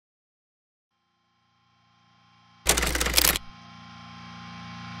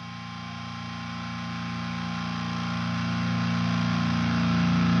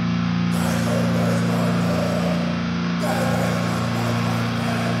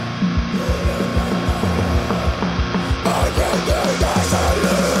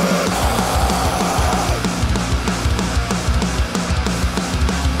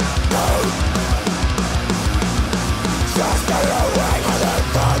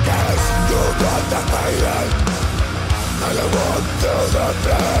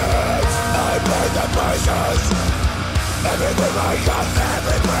place. I pay the prices. Everything I got,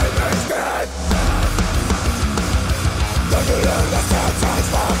 everything is good. Don't you understand such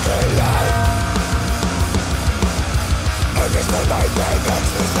fucking life? Every step I take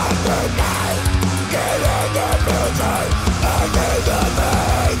makes me stand for me. Get in the future, I need the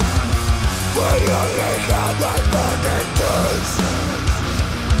pain. We only have one fucking choice.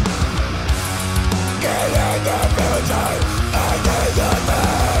 Get in the future, I need the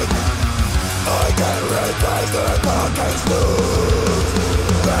pain. I can replace the fucking snooze.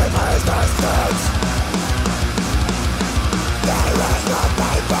 Replace the steps. There is no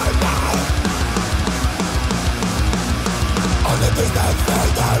pain for me. Only distant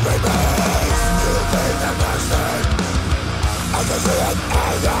fate that remains. You be the master. I can see it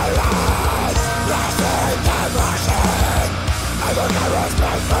in your eyes. Lost in the machine. I don't have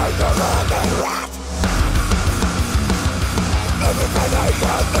respect for your running rat. Everything I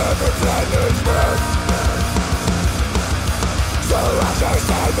got, everything is burned. So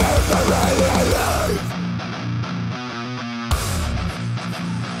understand if you're really alive.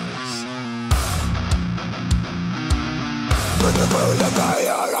 With the moon and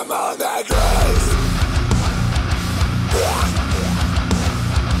fire, I'm on the grace.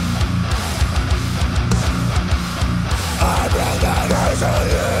 I bring the nation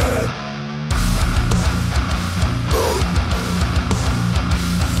in.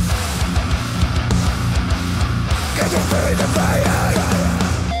 Can you feel the fire?